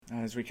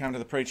As we come to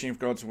the preaching of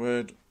God's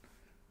word,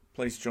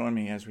 please join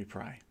me as we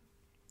pray.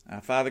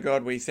 Father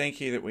God, we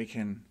thank you that we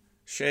can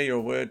share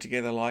your word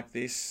together like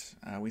this.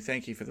 We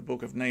thank you for the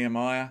book of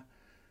Nehemiah,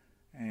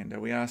 and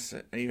we ask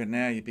that even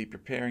now you be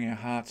preparing our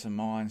hearts and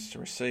minds to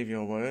receive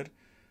your word.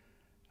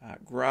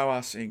 Grow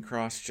us in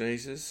Christ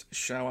Jesus.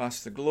 Show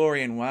us the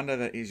glory and wonder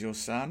that is your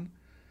Son,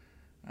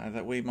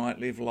 that we might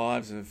live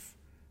lives of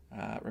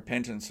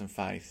repentance and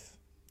faith,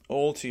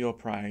 all to your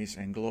praise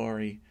and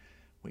glory.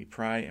 We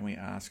pray and we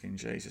ask in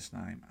Jesus'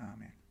 name.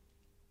 Amen.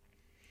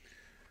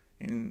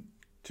 In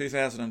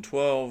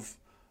 2012,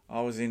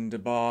 I was in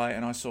Dubai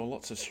and I saw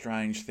lots of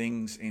strange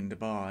things in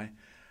Dubai.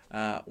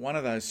 One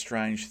of those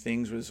strange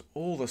things was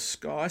all the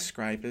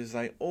skyscrapers.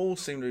 They all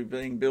seemed to be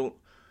being built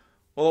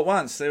all at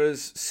once. There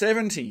was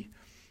 70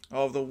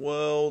 of the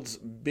world's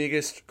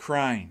biggest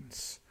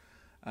cranes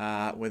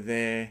were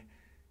there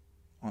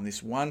on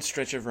this one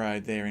stretch of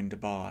road there in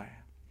Dubai.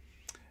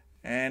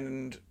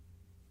 And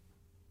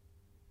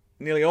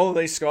nearly all of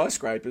these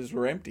skyscrapers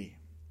were empty.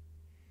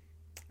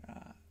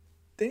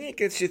 Then it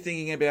gets you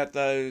thinking about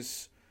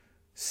those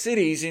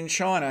cities in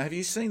China. Have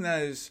you seen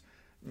those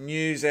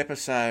news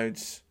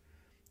episodes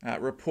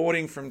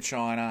reporting from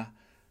China?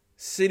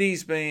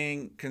 Cities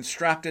being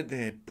constructed,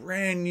 they're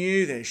brand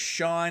new, they're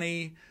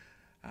shiny,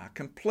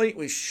 complete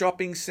with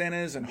shopping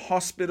centres and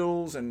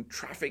hospitals and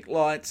traffic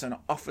lights and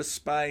office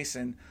space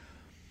and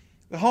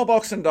the whole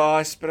box and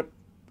dice. But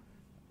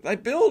they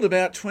build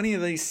about 20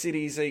 of these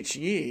cities each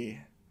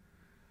year.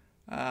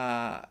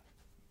 But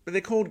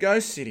they're called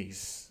ghost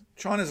cities.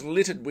 China's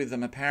littered with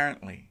them,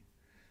 apparently.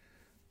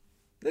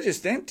 They're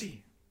just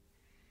empty.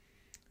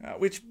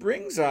 Which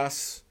brings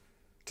us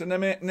to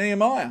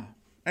Nehemiah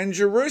and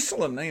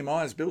Jerusalem.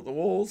 Nehemiah's built the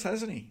walls,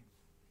 hasn't he?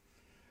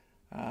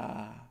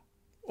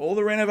 All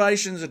the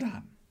renovations are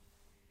done.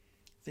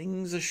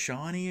 Things are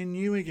shiny and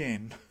new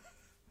again.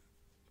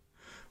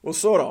 Well,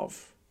 sort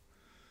of.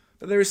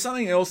 But there is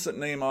something else that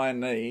Nehemiah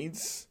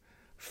needs,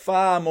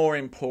 far more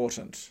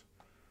important.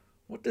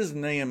 What does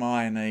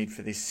Nehemiah need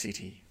for this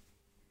city?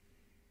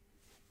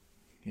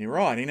 You're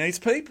right, he needs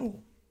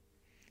people.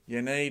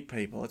 You need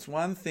people. It's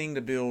one thing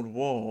to build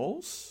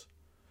walls.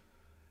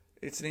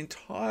 It's an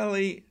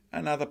entirely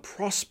another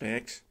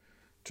prospect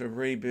to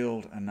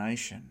rebuild a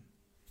nation,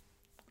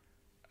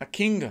 a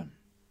kingdom.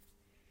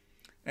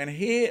 And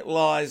here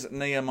lies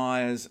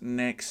Nehemiah's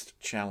next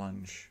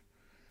challenge.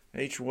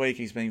 Each week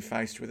he's been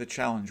faced with a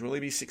challenge. Will he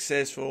be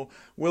successful?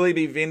 Will he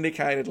be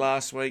vindicated?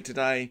 Last week,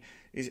 today,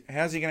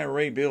 how's he going to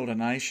rebuild a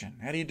nation?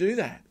 How do you do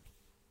that?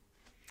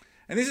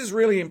 And this is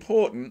really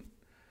important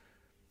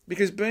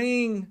because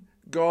being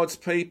God's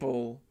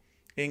people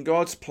in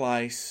God's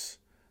place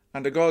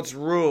under God's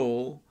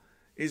rule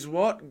is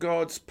what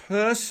God's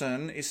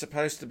person is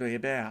supposed to be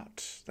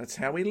about. That's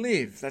how we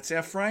live. That's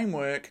our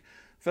framework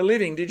for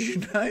living. Did you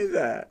know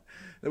that?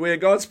 That we are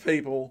God's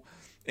people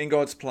in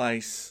God's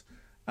place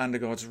under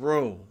God's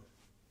rule.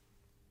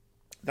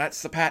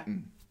 That's the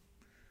pattern.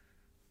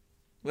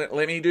 Let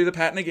me do the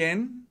pattern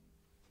again.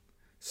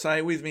 Say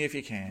it with me if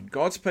you can.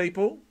 God's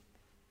people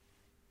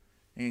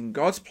in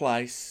God's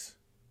place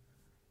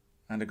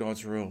under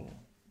God's rule.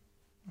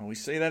 Well, we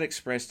see that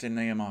expressed in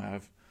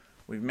Nehemiah.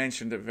 We've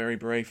mentioned it very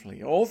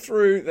briefly. All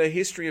through the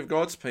history of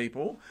God's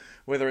people,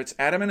 whether it's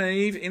Adam and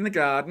Eve in the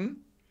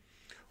garden,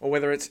 or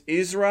whether it's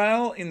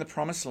Israel in the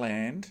promised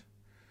land,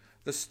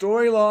 the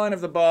storyline of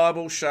the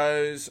Bible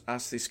shows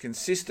us this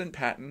consistent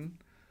pattern.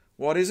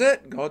 What is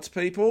it? God's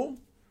people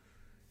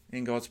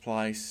in God's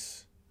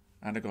place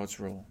under God's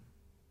rule.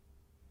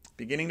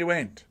 Beginning to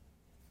end.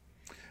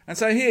 And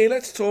so here,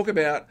 let's talk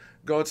about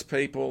God's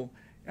people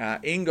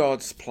in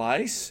God's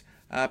place.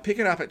 Pick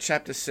it up at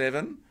chapter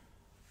 7.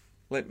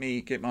 Let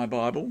me get my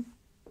Bible.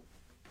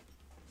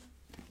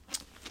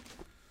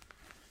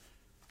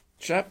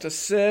 Chapter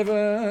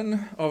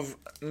 7 of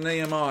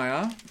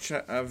Nehemiah,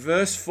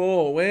 verse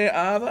 4. Where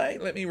are they?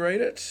 Let me read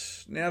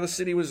it. Now the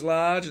city was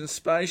large and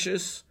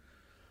spacious,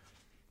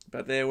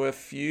 but there were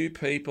few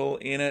people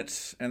in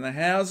it, and the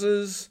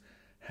houses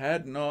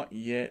had not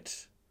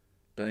yet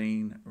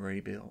been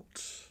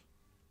rebuilt.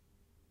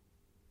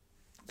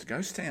 It's a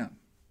ghost town.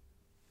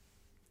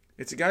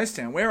 It's a ghost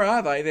town. Where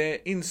are they? They're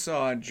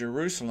inside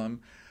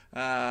Jerusalem.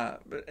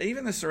 But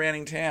even the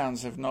surrounding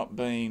towns have not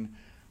been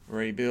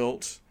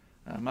rebuilt.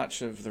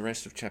 Much of the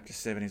rest of chapter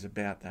 7 is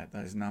about that.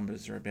 Those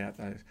numbers are about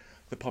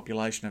the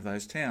population of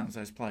those towns,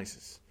 those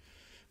places.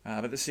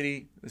 But the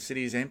city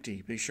is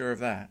empty. Be sure of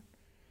that.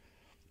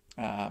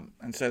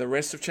 And so the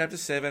rest of chapter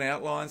 7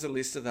 outlines a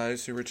list of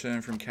those who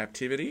return from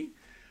captivity.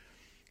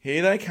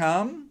 Here they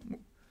come.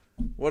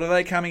 What are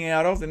they coming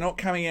out of? They're not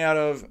coming out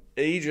of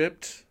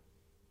Egypt.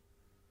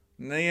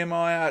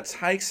 Nehemiah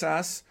takes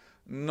us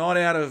not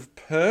out of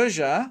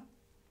Persia.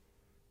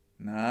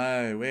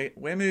 No,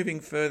 we're moving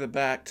further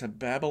back to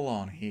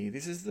Babylon here.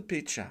 This is the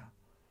picture.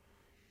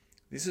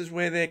 This is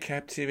where their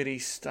captivity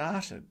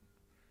started.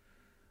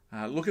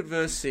 Look at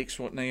verse 6,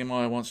 what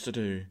Nehemiah wants to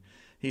do.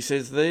 He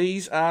says,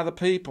 "These are the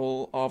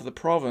people of the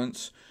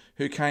province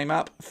who came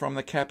up from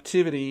the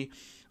captivity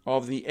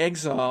of the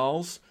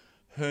exiles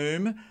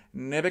whom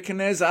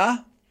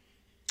Nebuchadnezzar,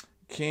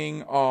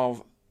 king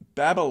of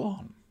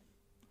Babylon,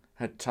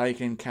 had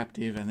taken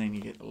captive, and then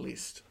you get the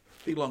list.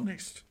 Big long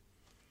list.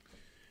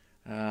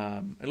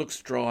 It looks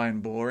dry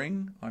and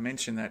boring. I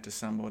mentioned that to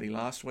somebody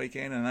last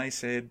weekend, and they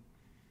said,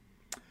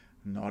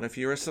 not if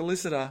you're a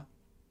solicitor.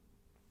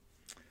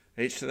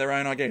 Each to their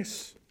own, I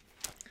guess.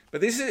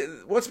 But this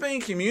is what's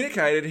being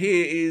communicated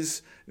here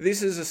is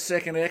this is a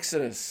second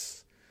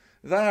Exodus.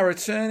 They are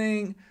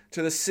returning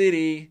to the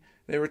city.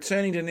 They're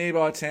returning to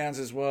nearby towns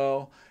as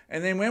well.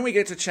 And then when we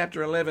get to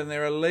chapter 11,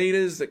 there are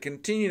leaders that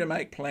continue to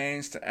make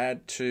plans to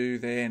add to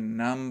their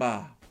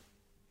number.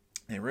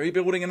 They're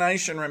rebuilding a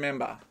nation,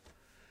 remember.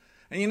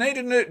 And you need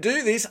to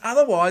do this,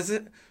 otherwise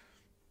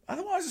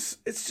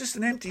it's just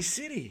an empty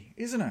city,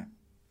 isn't it?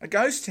 A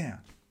ghost town.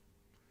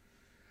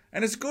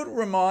 And it's a good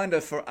reminder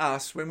for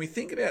us when we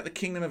think about the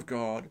kingdom of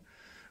God,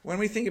 when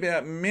we think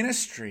about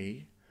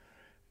ministry,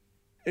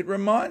 it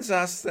reminds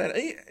us that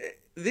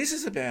this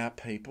is about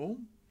people,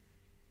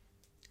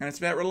 and it's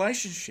about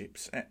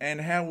relationships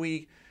and how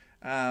we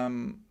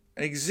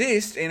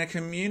exist in a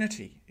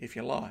community, if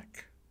you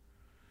like.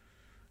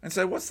 And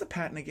so what's the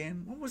pattern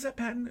again? What was that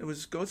pattern? It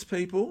was God's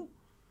people.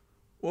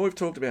 Well, we've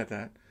talked about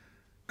that.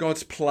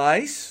 God's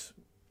place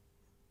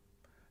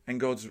and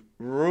God's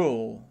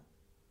rule.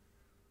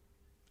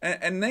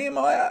 And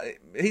Nehemiah,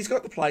 he's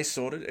got the place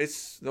sorted.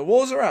 The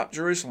walls are up,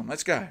 Jerusalem,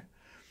 let's go.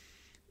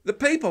 The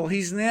people,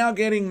 he's now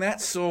getting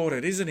that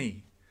sorted, isn't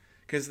he?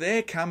 Because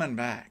they're coming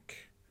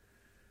back.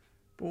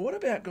 But what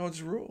about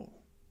God's rule?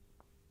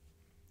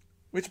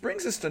 Which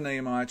brings us to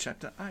Nehemiah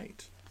chapter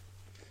 8.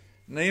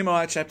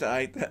 Nehemiah chapter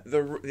 8,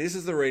 this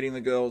is the reading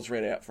the girls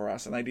read out for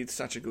us, and they did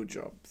such a good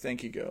job.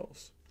 Thank you,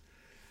 girls.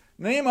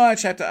 Nehemiah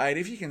chapter 8,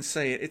 if you can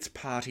see it, it's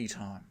party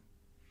time.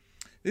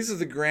 This is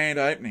the grand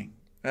opening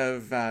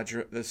of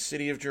the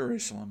city of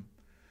Jerusalem.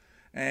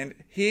 And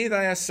here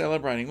they are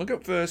celebrating. Look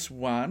at verse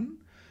 1.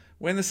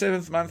 When the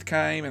 7th month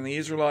came and the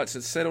Israelites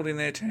had settled in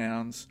their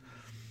towns,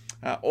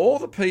 all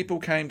the people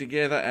came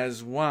together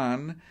as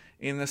one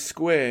in the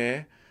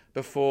square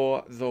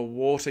before the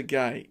water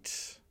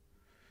gate.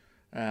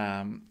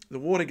 The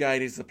water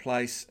gate is the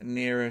place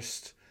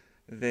nearest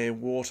their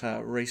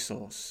water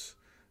resource,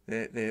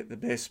 the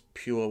best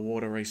pure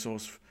water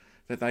resource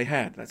that they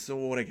had. That's the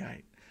water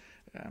gate.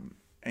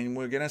 And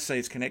we're going to see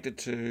it's connected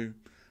to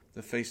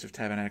the Feast of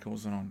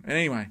Tabernacles and on.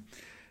 Anyway,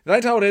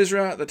 they told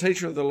Ezra, the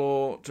teacher of the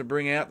law, to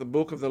bring out the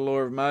book of the law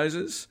of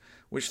Moses,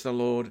 which the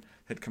Lord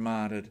had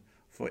commanded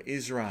for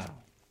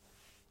Israel.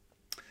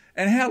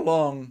 And how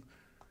long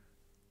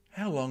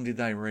did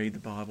they read the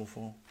Bible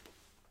for?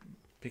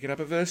 Pick it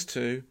up at verse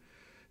 2.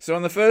 So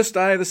on the first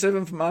day of the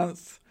 7th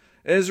month,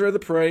 Ezra the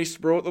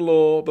priest brought the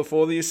law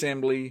before the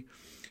assembly,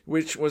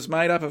 which was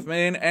made up of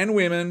men and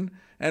women,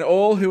 and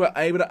all who were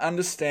able to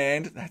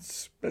understand.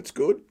 That's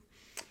good.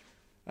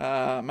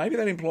 Maybe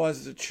that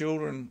implies that the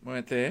children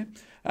weren't there.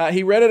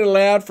 He read it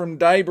aloud from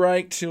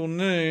daybreak till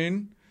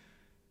noon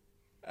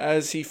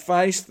as he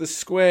faced the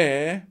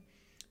square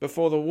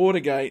before the water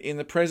gate in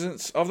the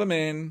presence of the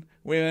men,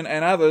 women,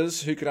 and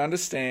others who could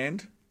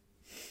understand.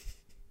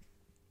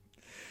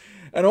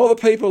 And all the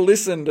people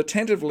listened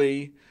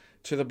attentively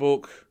to the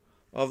book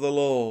of the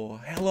law.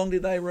 How long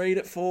did they read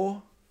it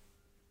for?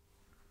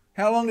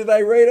 How long did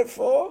they read it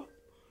for?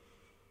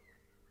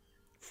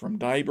 From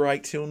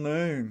daybreak till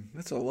noon.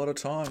 That's a lot of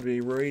time to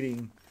be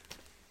reading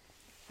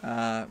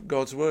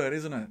God's word,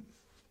 isn't it?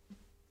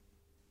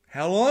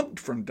 How long?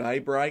 From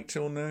daybreak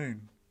till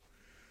noon.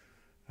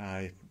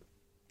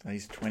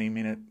 These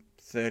 20-minute,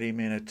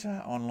 30-minute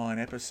online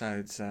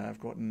episodes have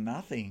got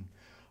nothing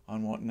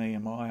on what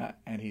Nehemiah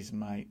and his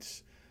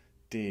mates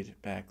did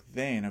back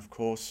then. Of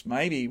course,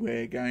 maybe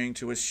we're going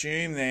to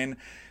assume then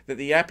that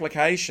the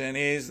application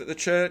is that our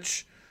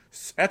church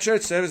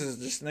services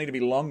just need to be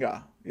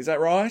longer. Is that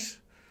right?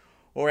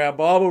 Or our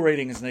Bible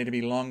readings need to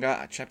be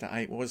longer. Chapter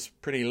 8 was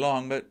pretty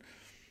long, but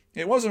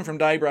it wasn't from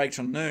daybreak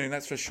till noon,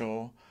 that's for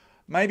sure.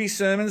 Maybe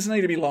sermons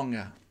need to be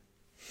longer.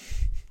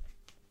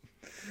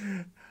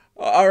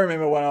 I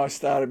remember when I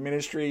started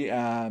ministry,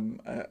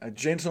 a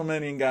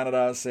gentleman in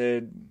Gunnedah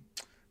said,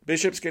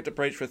 bishops get to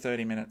preach for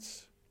 30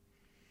 minutes.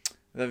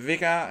 The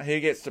vicar, he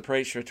gets to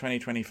preach for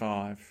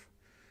 20-25.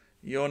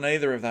 You're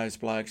neither of those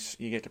blokes.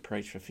 You get to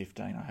preach for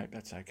 15. I hope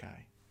that's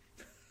okay.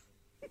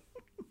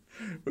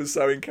 It was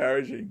so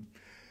encouraging.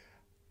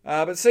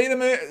 But see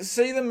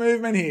the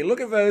movement here.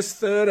 Look at verse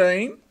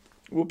 13.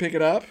 We'll pick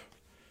it up.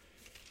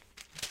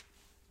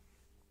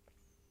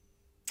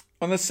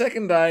 On the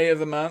second day of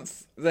the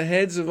month, the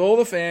heads of all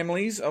the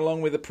families,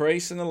 along with the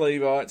priests and the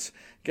Levites,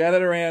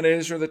 gathered around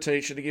Ezra the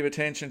teacher to give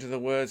attention to the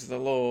words of the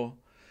law.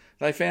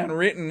 They found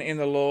written in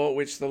the law,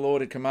 which the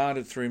Lord had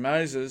commanded through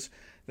Moses,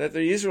 that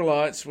the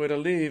Israelites were to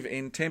live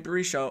in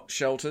temporary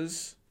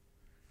shelters,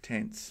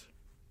 tents,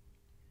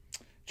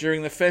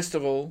 during the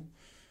festival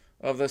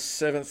of the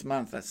 7th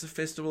month. That's the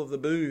festival of the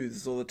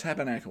booths or the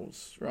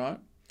tabernacles, right?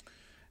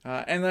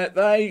 And that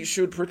they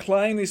should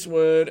proclaim this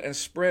word and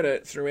spread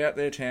it throughout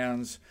their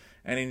towns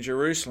and in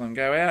Jerusalem.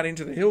 Go out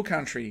into the hill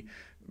country,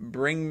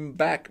 bring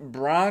back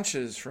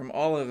branches from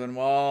olive and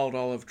wild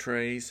olive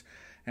trees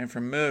and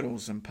from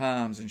myrtles and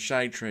palms and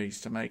shade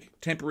trees to make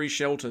temporary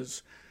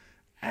shelters,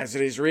 as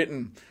it is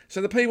written.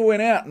 So the people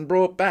went out and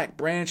brought back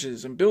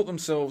branches and built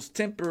themselves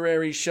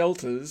temporary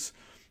shelters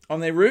on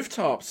their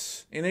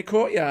rooftops, in their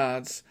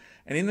courtyards,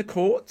 and in the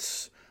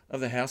courts of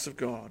the house of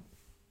God,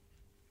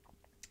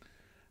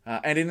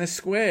 and in the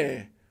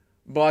square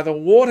by the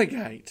water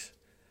gate,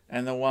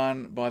 and the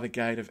one by the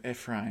gate of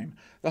Ephraim.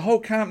 The whole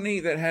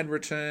company that had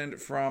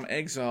returned from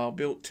exile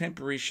built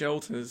temporary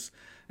shelters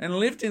and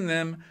lived in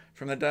them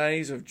from the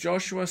days of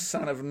Joshua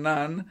son of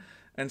Nun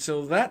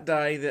until that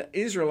day. The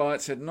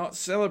Israelites had not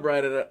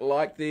celebrated it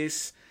like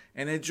this,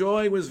 and their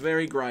joy was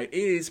very great. It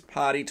is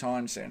party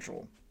time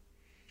central.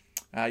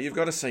 You've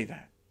got to see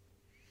that.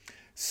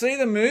 See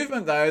the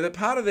movement, though, that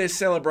part of their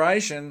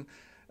celebration,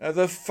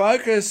 the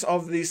focus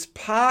of this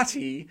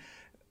party,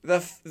 the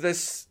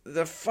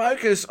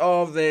focus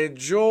of their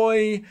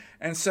joy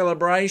and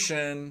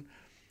celebration,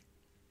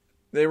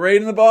 they're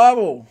reading the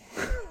Bible.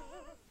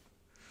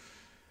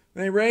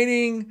 They're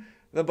reading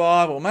the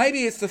Bible.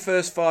 Maybe it's the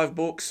first 5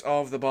 books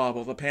of the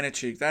Bible, the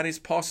Pentateuch. That is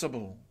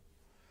possible.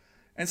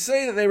 And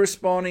see that they're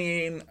responding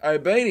in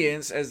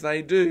obedience as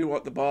they do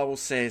what the Bible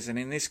says. And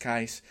in this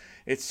case,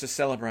 it's to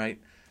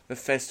celebrate the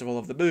Festival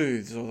of the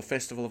Booths or the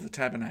Festival of the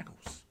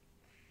Tabernacles.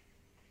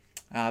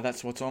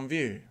 That's what's on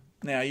view.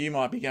 Now, you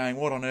might be going,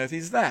 what on earth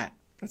is that?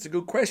 That's a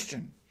good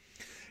question.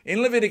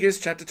 In Leviticus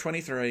chapter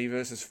 23,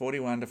 verses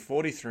 41 to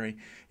 43,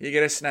 you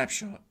get a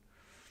snapshot.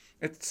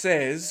 It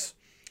says,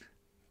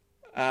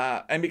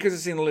 and because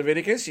it's in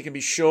Leviticus, you can be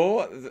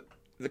sure that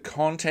the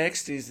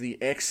context is the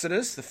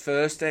Exodus, the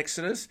first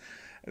Exodus,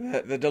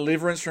 the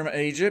deliverance from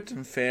Egypt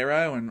and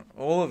Pharaoh and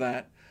all of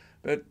that.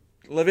 But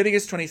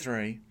Leviticus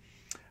 23,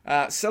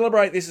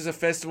 celebrate this as a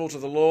festival to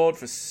the Lord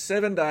for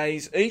 7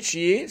 days each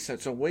year, so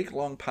it's a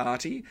week-long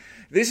party.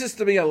 This is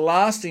to be a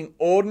lasting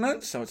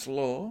ordinance, so it's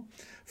law,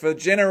 for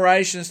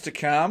generations to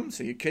come,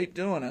 so you keep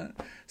doing it.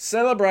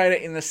 Celebrate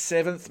it in the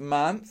 7th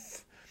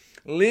month.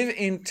 Live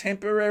in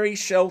temporary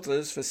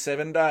shelters for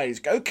 7 days.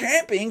 Go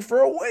camping for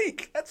a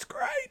week. That's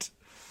great.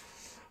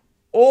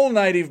 All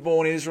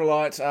native-born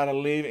Israelites are to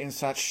live in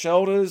such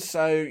shelters,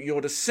 so your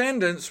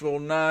descendants will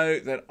know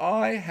that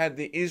I had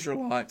the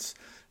Israelites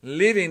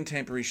live in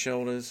temporary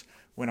shelters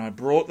when I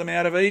brought them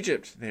out of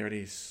Egypt. There it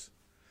is.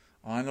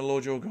 I am the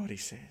Lord your God, he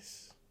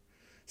says.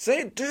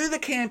 See, do the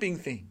camping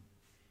thing.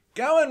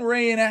 Go and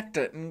reenact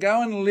it and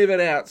go and live it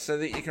out so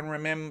that you can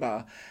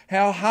remember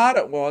how hard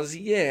it was,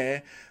 yeah,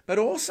 but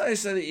also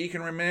so that you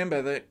can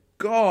remember that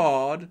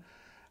God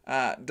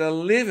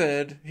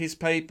delivered his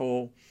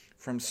people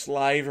from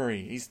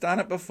slavery. He's done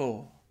it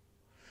before.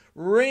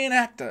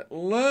 Reenact it.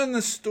 Learn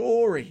the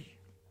story.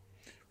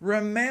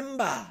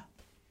 Remember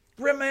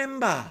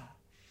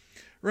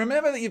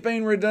that you've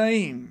been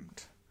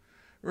redeemed.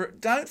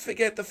 Don't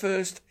forget the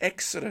first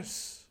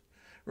Exodus.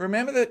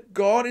 Remember that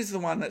God is the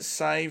one that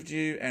saved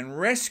you and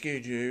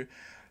rescued you.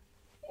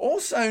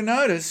 Also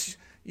notice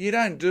you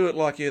don't do it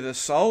like you're the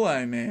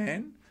solo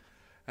man.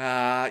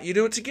 You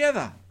do it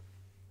together,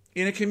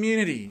 in a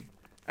community,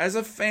 as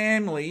a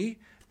family,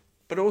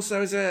 but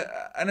also as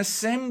an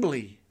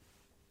assembly.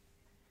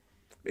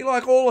 Be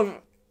like all of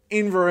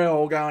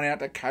Inverell going out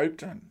to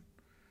Copeton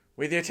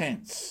with your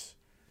tents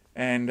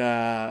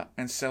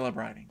and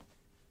celebrating.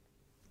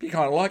 Be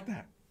kind of like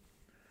that.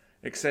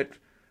 Except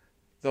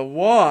the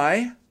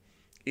why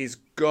is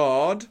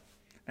God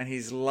and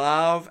his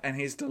love and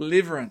his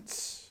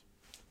deliverance.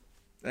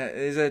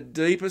 There's a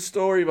deeper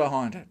story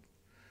behind it.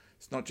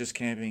 It's not just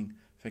camping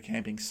for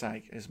camping's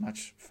sake, as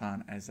much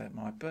fun as that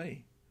might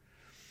be.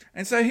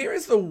 And so here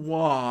is the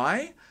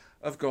why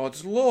of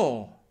God's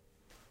law.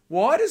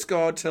 Why does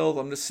God tell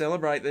them to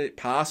celebrate the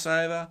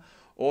Passover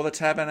or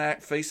the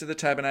Feast of the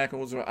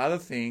Tabernacles or other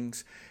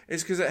things?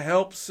 It's because it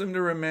helps them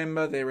to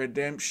remember their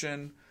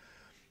redemption,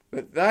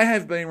 that they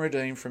have been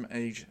redeemed from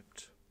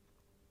Egypt.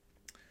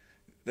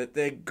 That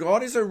their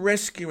God is a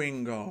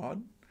rescuing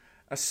God,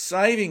 a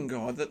saving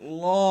God that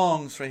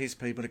longs for his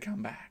people to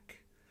come back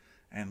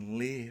and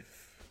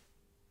live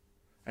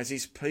as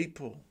his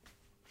people,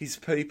 in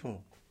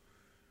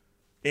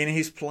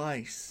his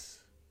place,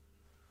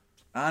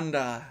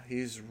 under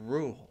his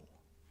rule.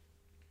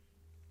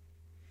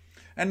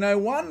 And no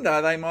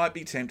wonder they might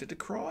be tempted to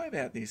cry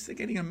about this. They're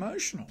getting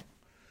emotional.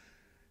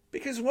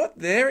 Because what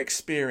they're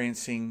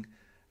experiencing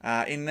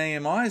in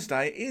Nehemiah's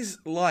day is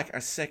like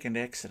a second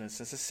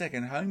Exodus. It's a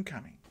second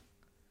homecoming.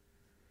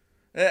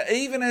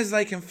 Even as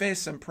they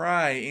confess and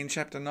pray in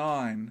chapter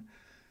 9,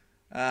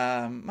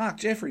 Mark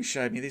Jeffrey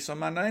showed me this on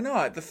Monday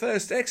night. The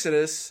first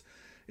Exodus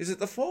is at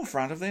the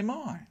forefront of their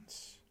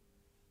minds.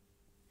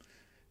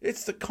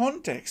 It's the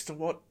context of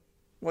what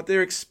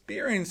they're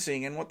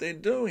experiencing and what they're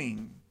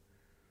doing.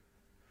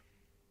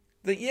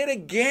 That yet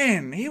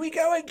again, here we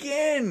go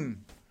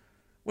again,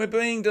 we're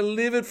being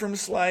delivered from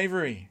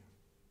slavery.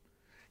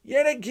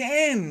 Yet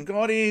again,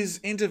 God is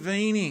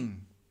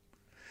intervening.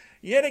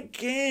 Yet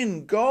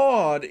again,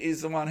 God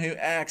is the one who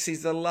acts.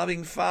 He's the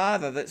loving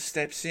Father that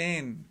steps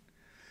in.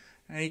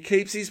 And he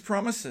keeps his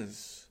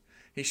promises.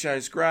 He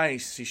shows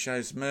grace, he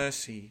shows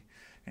mercy,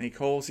 and he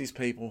calls his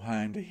people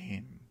home to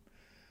him.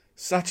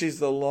 Such is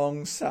the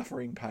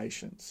long-suffering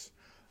patience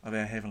of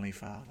our Heavenly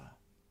Father.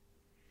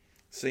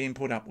 See him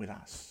put up with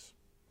us.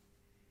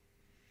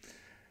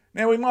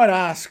 Now we might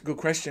ask, a good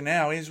question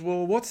now is,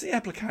 well, what's the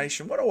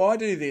application? What do I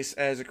do this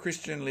as a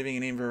Christian living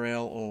in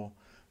Inverell or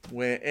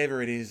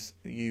wherever it is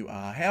you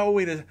are? How are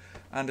we to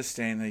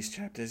understand these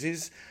chapters?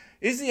 Is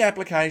the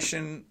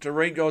application to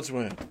read God's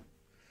Word?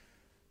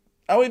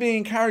 Are we being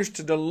encouraged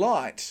to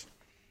delight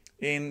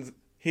in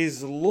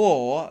his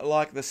law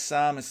like the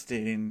psalmist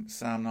did in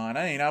Psalm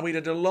 19? Are we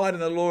to delight in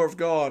the law of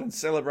God and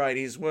celebrate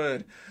his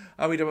word?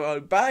 Are we to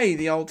obey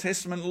the Old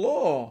Testament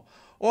law?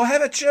 Or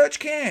have a church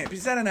camp?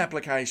 Is that an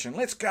application?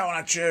 Let's go on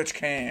a church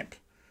camp.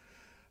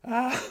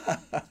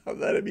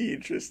 That'd be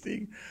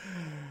interesting.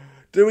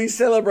 Do we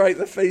celebrate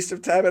the Feast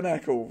of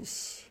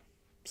Tabernacles?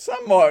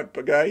 Some might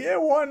go, yeah,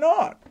 why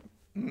not?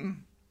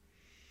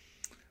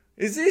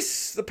 Is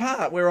this the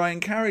part where I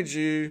encourage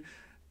you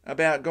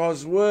about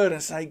God's Word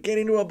and say, get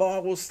into a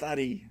Bible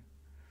study?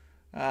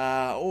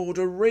 Or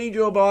to read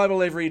your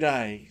Bible every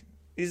day?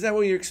 Is that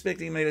what you're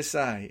expecting me to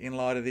say in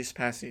light of this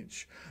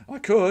passage? I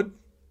could,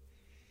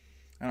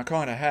 and I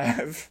kind of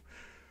have.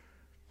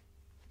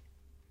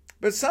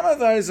 But some of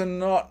those are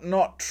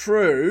not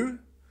true.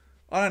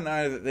 I don't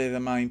know that they're the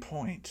main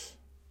point.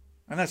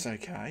 And that's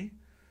okay.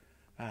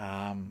 So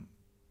I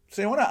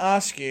want to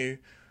ask you,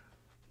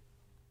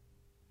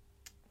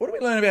 what do we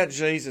learn about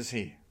Jesus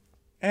here?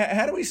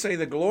 How do we see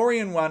the glory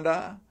and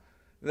wonder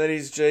that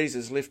is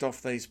Jesus lift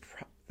off these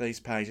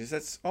pages?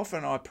 That's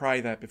often I pray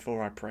that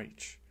before I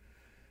preach.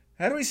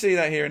 How do we see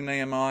that here in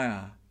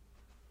Nehemiah?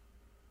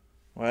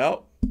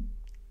 Well,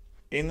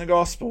 in the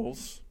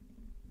Gospels,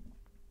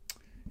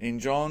 in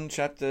John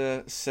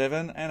chapter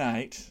 7 and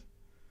 8,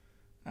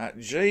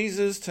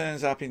 Jesus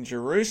turns up in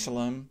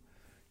Jerusalem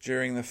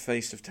during the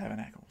Feast of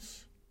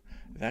Tabernacles.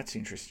 That's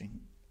interesting.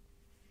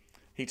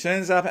 He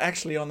turns up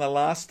actually on the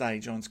last day,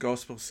 John's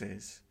Gospel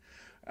says.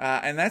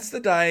 And that's the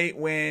day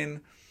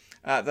when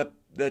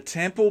the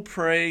temple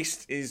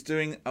priest is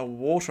doing a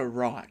water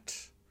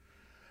rite.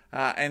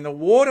 And the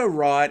water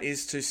rite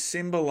is to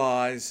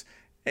symbolise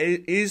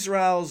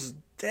Israel's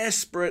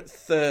desperate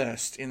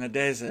thirst in the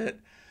desert,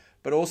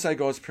 but also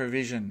God's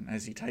provision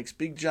as he takes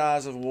big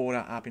jars of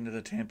water up into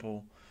the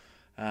temple.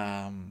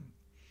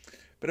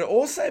 But it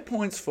also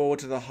points forward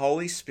to the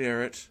Holy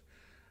Spirit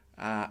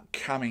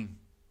coming,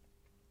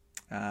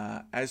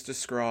 as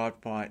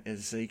described by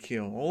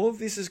Ezekiel. All of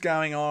this is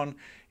going on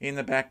in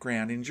the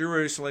background in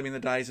Jerusalem in the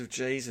days of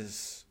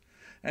Jesus.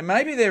 And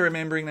maybe they're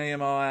remembering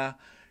Nehemiah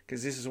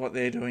because this is what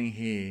they're doing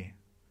here.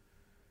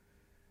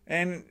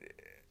 And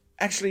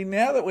actually,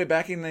 now that we're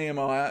back in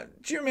Nehemiah,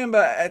 do you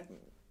remember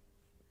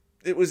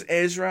it was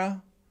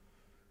Ezra?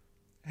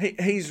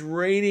 He's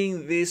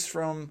reading this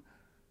from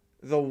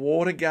the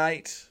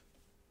Watergate,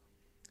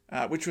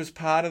 which was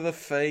part of the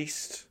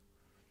feast.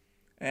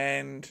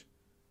 And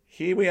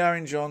here we are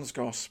in John's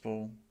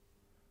Gospel.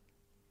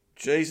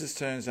 Jesus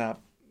turns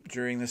up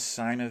during the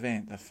same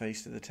event, the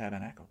Feast of the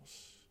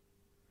Tabernacles.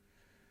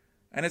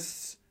 And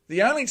it's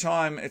the only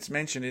time it's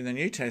mentioned in the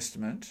New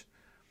Testament.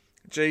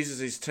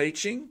 Jesus is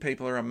teaching,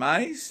 people are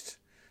amazed.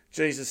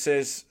 Jesus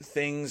says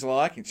things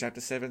like, in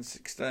chapter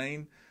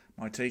 7:16,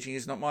 my teaching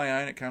is not my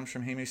own, it comes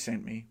from him who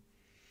sent me.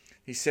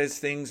 He says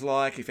things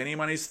like, if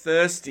anyone is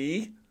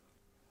thirsty,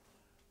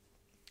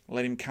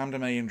 let him come to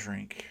me and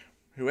drink.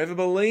 Whoever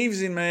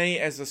believes in me,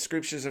 as the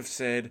scriptures have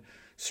said,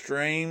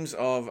 streams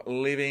of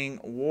living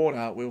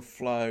water will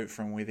flow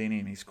from within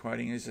him. He's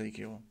quoting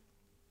Ezekiel.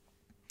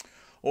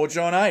 Or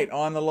John 8,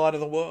 I am the light of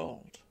the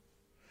world.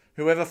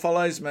 Whoever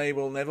follows me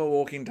will never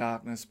walk in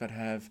darkness but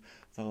have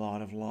the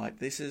light of light.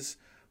 This is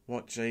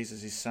what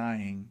Jesus is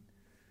saying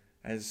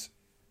as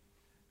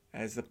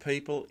the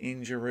people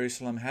in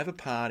Jerusalem have a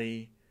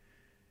party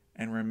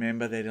and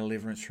remember their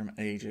deliverance from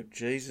Egypt.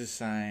 Jesus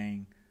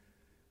saying,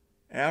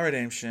 our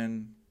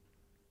redemption,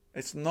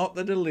 it's not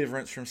the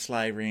deliverance from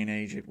slavery in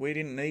Egypt. We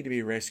didn't need to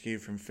be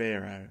rescued from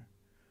Pharaoh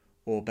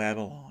or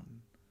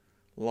Babylon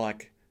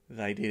like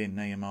they did in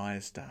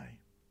Nehemiah's day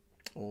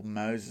or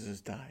Moses'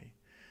 day.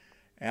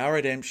 Our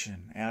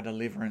redemption, our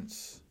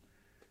deliverance,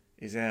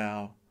 is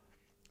our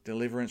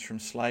deliverance from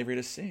slavery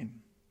to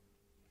sin.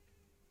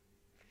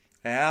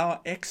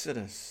 Our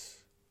exodus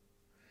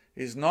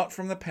is not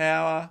from the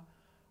power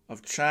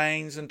of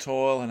chains and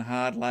toil and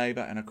hard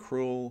labour and a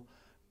cruel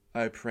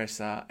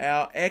oppressor.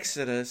 Our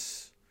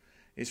exodus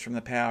is from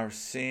the power of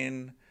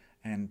sin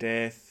and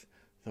death,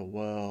 the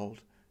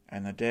world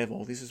and the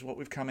devil. This is what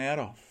we've come out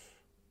of.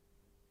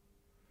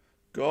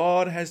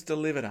 God has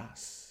delivered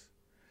us,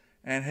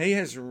 and he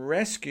has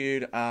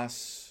rescued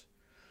us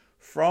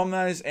from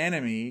those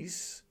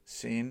enemies,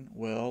 sin,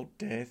 world,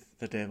 death,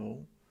 the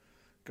devil.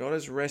 God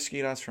has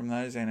rescued us from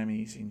those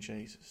enemies in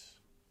Jesus.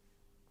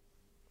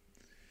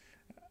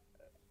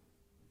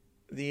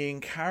 The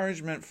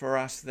encouragement for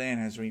us then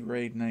as we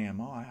read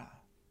Nehemiah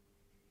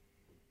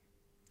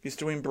is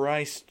to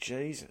embrace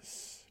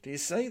Jesus. Do you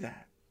see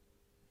that?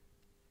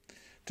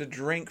 To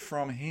drink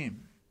from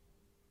him.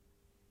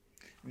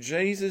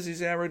 Jesus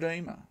is our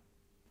Redeemer.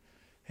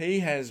 He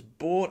has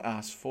bought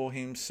us for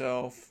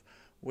himself.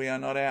 We are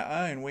not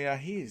our own, we are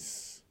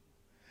his.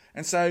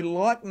 And so,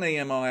 like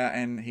Nehemiah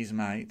and his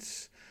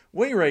mates,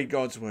 we read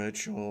God's word,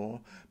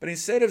 sure, but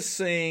instead of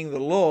seeing the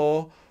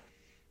law,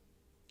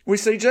 we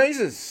see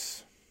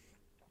Jesus.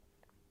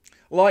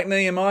 Like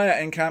Nehemiah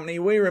and company,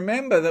 we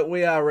remember that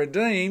we are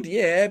redeemed,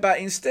 yeah, but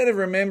instead of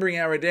remembering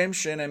our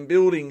redemption and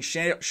building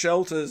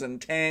shelters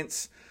and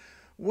tents,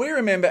 we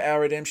remember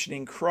our redemption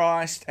in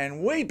Christ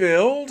and we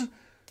build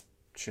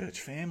church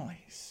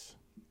families.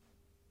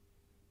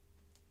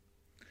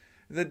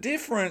 The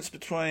difference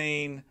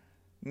between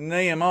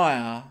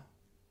Nehemiah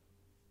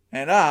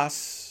and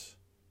us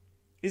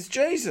is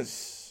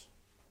Jesus.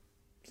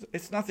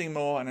 It's nothing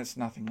more and it's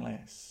nothing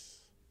less.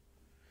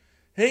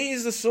 He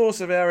is the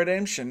source of our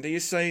redemption. Do you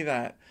see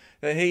that?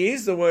 That he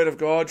is the word of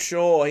God,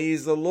 sure. He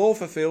is the law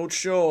fulfilled,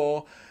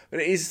 sure. But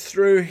it is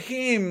through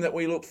him that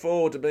we look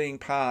forward to being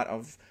part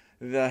of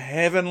the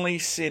heavenly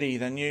city,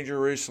 the New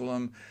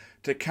Jerusalem,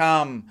 to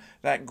come.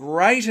 That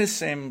great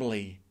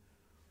assembly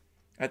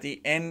at the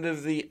end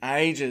of the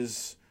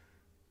ages.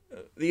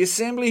 The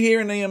assembly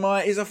here in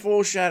Nehemiah is a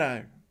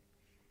foreshadow.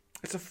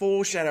 It's a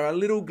foreshadow, a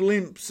little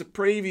glimpse, a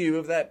preview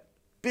of that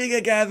bigger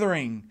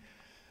gathering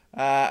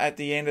at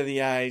the end of the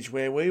age,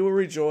 where we will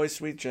rejoice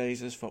with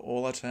Jesus for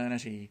all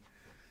eternity.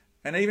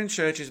 And even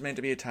church is meant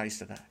to be a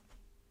taste of that.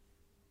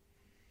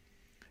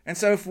 And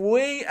so if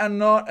we are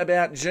not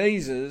about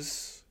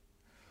Jesus,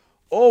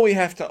 all we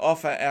have to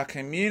offer our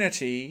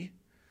community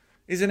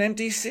is an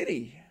empty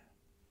city.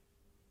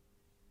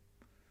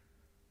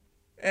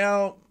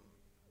 Our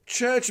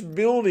church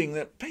building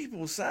that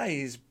people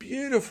say is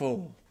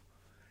beautiful,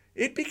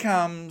 it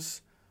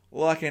becomes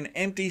like an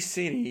empty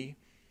city,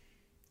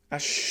 a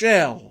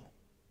shell,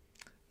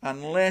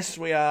 unless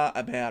we are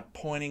about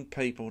pointing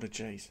people to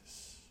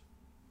Jesus.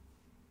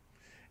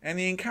 And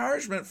the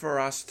encouragement for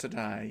us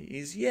today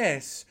is,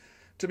 yes,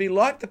 to be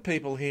like the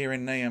people here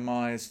in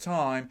Nehemiah's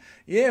time.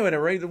 Yeah, we're to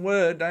read the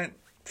word, don't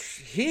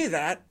hear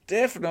that,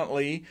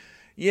 definitely.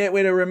 Yeah,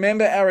 we're to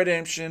remember our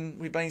redemption,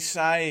 we've been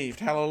saved,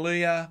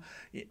 hallelujah.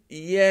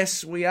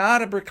 Yes, we are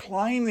to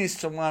proclaim this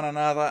to one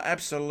another,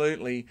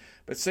 absolutely.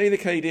 But see, the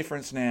key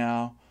difference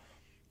now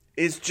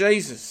is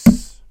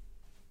Jesus.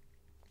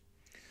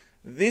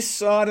 This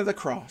side of the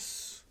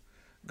cross,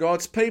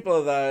 God's people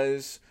are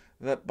those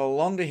that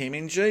belong to him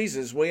in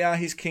Jesus. We are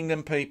his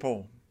kingdom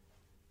people.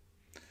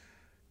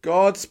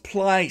 God's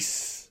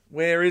place,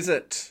 where is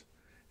it?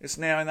 It's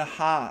now in the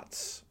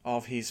hearts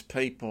of his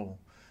people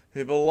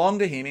who belong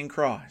to him in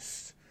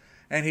Christ.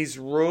 And his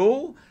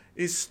rule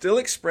is still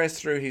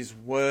expressed through his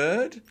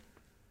word,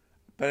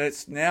 but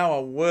it's now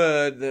a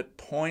word that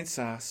points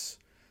us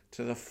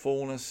to the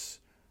fullness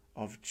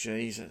of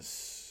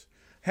Jesus.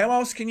 How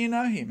else can you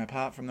know him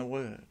apart from the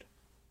word?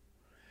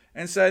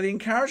 And so the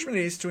encouragement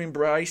is to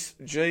embrace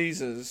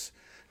Jesus,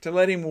 to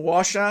let him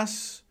wash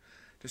us,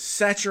 to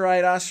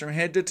saturate us from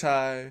head to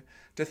toe,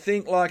 to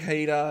think like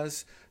he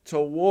does, to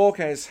walk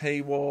as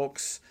he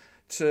walks,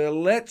 to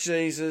let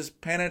Jesus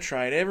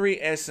penetrate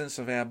every essence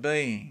of our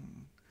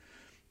being,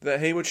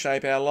 that he would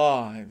shape our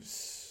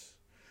lives.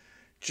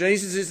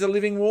 Jesus is the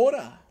living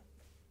water.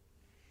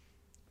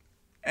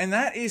 And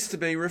that is to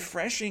be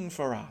refreshing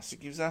for us.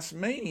 It gives us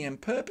meaning and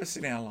purpose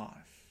in our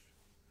life.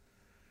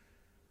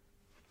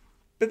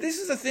 But this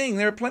is the thing,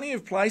 there are plenty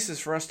of places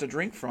for us to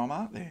drink from,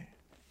 aren't there?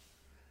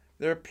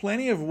 There are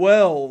plenty of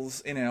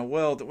wells in our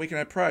world that we can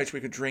approach.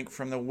 We could drink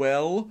from the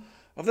well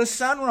of the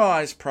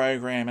Sunrise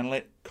program and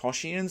let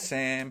Koshi and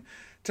Sam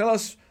tell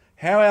us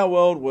how our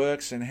world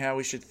works and how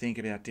we should think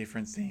about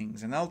different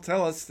things. And they'll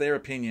tell us their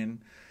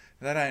opinion.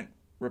 They don't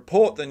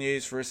report the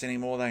news for us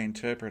anymore, they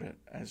interpret it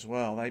as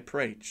well. They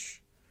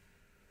preach.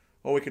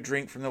 Or we could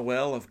drink from the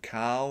well of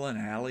Carl and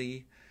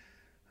Ali.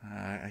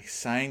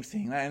 Same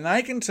thing. And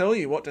they can tell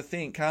you what to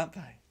think, can't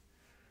they?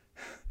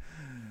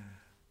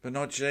 But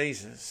not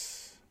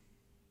Jesus.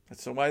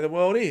 That's the way the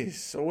world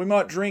is. So we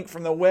might drink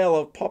from the well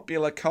of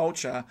popular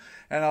culture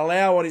and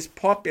allow what is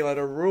popular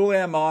to rule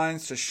our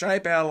minds, to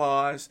shape our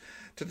lives,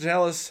 to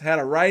tell us how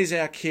to raise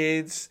our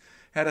kids,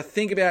 how to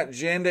think about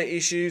gender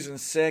issues and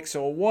sex,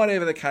 or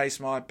whatever the case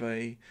might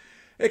be.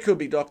 It could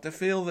be Dr.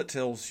 Phil that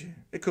tells you.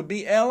 It could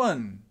be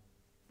Ellen.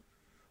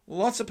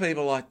 Lots of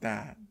people like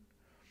that.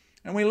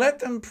 And we let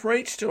them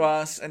preach to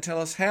us and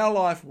tell us how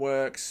life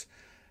works.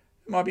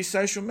 It might be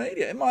social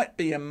media. It might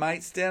be your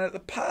mates down at the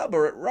pub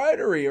or at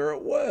Rotary or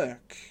at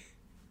work.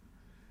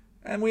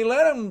 And we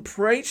let them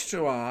preach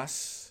to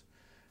us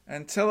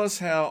and tell us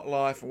how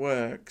life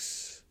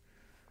works.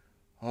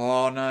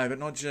 Oh, no, but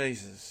not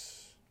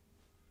Jesus.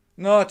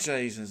 Not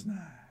Jesus,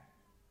 no.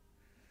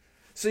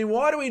 See,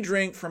 why do we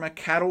drink from a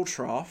cattle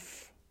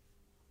trough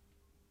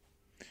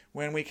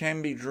when we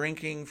can be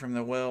drinking from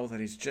the well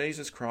that is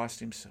Jesus Christ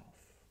himself?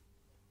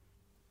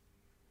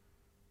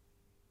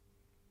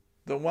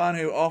 The one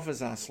who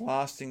offers us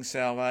lasting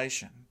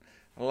salvation,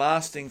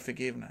 lasting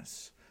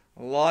forgiveness,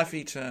 life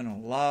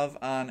eternal, love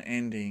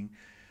unending.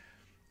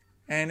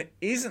 And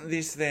isn't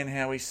this then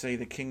how we see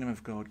the kingdom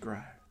of God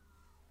grow?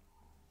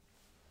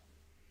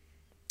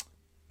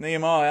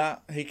 Nehemiah,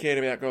 he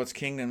cared about God's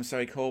kingdom, so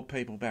he called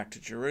people back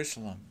to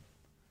Jerusalem.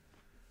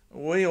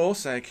 We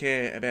also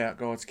care about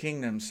God's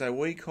kingdom, so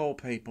we call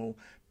people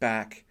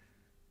back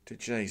to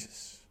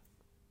Jesus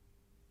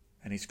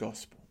and his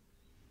gospel.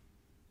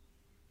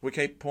 We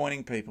keep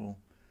pointing people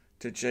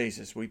to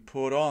Jesus. We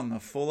put on the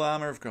full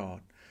armour of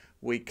God.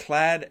 We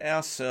clad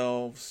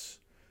ourselves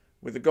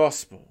with the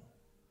gospel.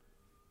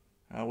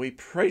 We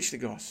preach the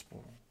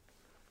gospel.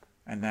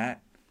 And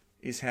that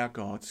is how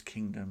God's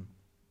kingdom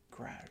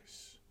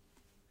grows.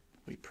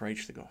 We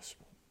preach the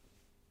gospel.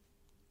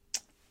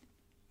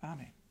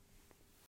 Amen.